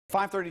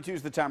5:32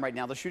 is the time right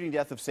now. The shooting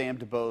death of Sam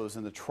DuBose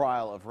and the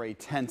trial of Ray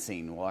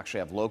Tensing will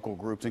actually have local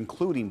groups,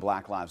 including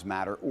Black Lives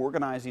Matter,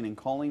 organizing and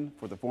calling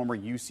for the former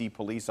UC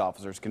police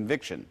officer's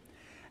conviction.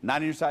 9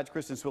 on your side's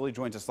Kristen Swilley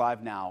joins us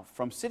live now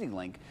from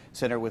CityLink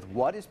Center with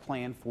what is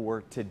planned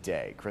for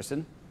today.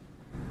 Kristen?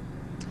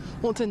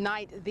 Well,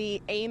 tonight, the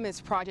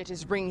Amos Project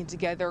is bringing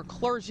together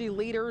clergy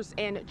leaders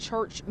and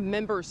church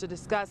members to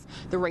discuss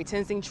the Ray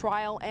Tensing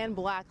trial and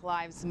Black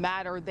Lives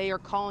Matter. They are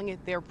calling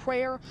it their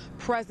prayer,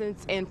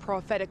 presence, and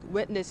prophetic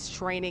witness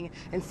training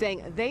and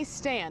saying they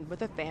stand with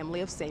the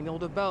family of Samuel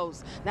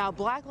DuBose. Now,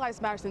 Black Lives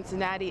Matter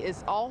Cincinnati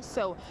is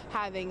also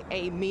having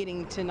a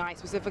meeting tonight,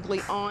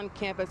 specifically on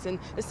campus, and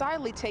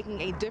decidedly taking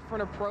a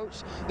different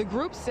approach. The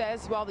group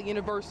says while the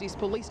university's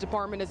police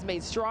department has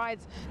made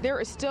strides, there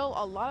is still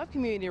a lot of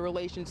community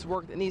relations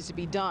work that needs to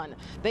be done.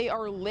 They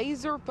are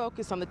laser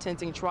focused on the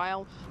Tensing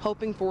trial,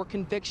 hoping for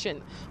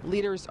conviction.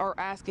 Leaders are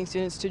asking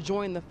students to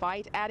join the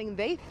fight, adding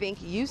they think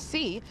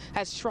UC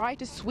has tried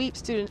to sweep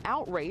student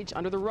outrage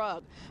under the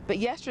rug. But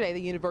yesterday,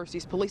 the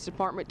university's police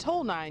department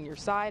told 9 on your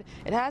side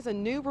it has a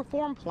new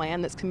reform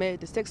plan that's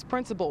committed to 6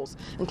 principles,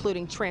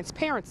 including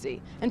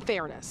transparency and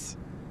fairness.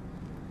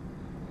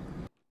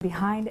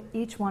 Behind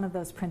each one of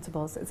those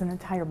principles is an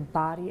entire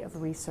body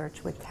of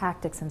research with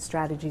tactics and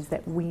strategies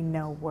that we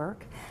know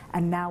work.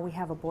 And now we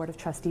have a board of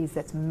trustees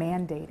that's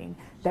mandating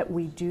that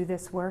we do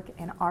this work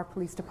in our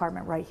police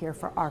department right here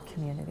for our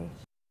community.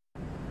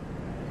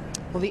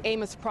 Well, the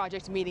Amos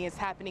Project meeting is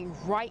happening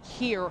right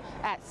here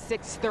at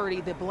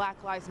 6:30. The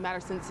Black Lives Matter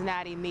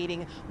Cincinnati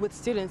meeting with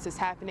students is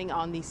happening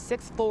on the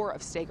 6th floor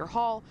of Stager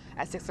Hall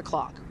at 6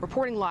 o'clock.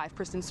 Reporting live,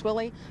 Kristen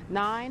Swilley,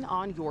 9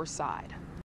 on your side.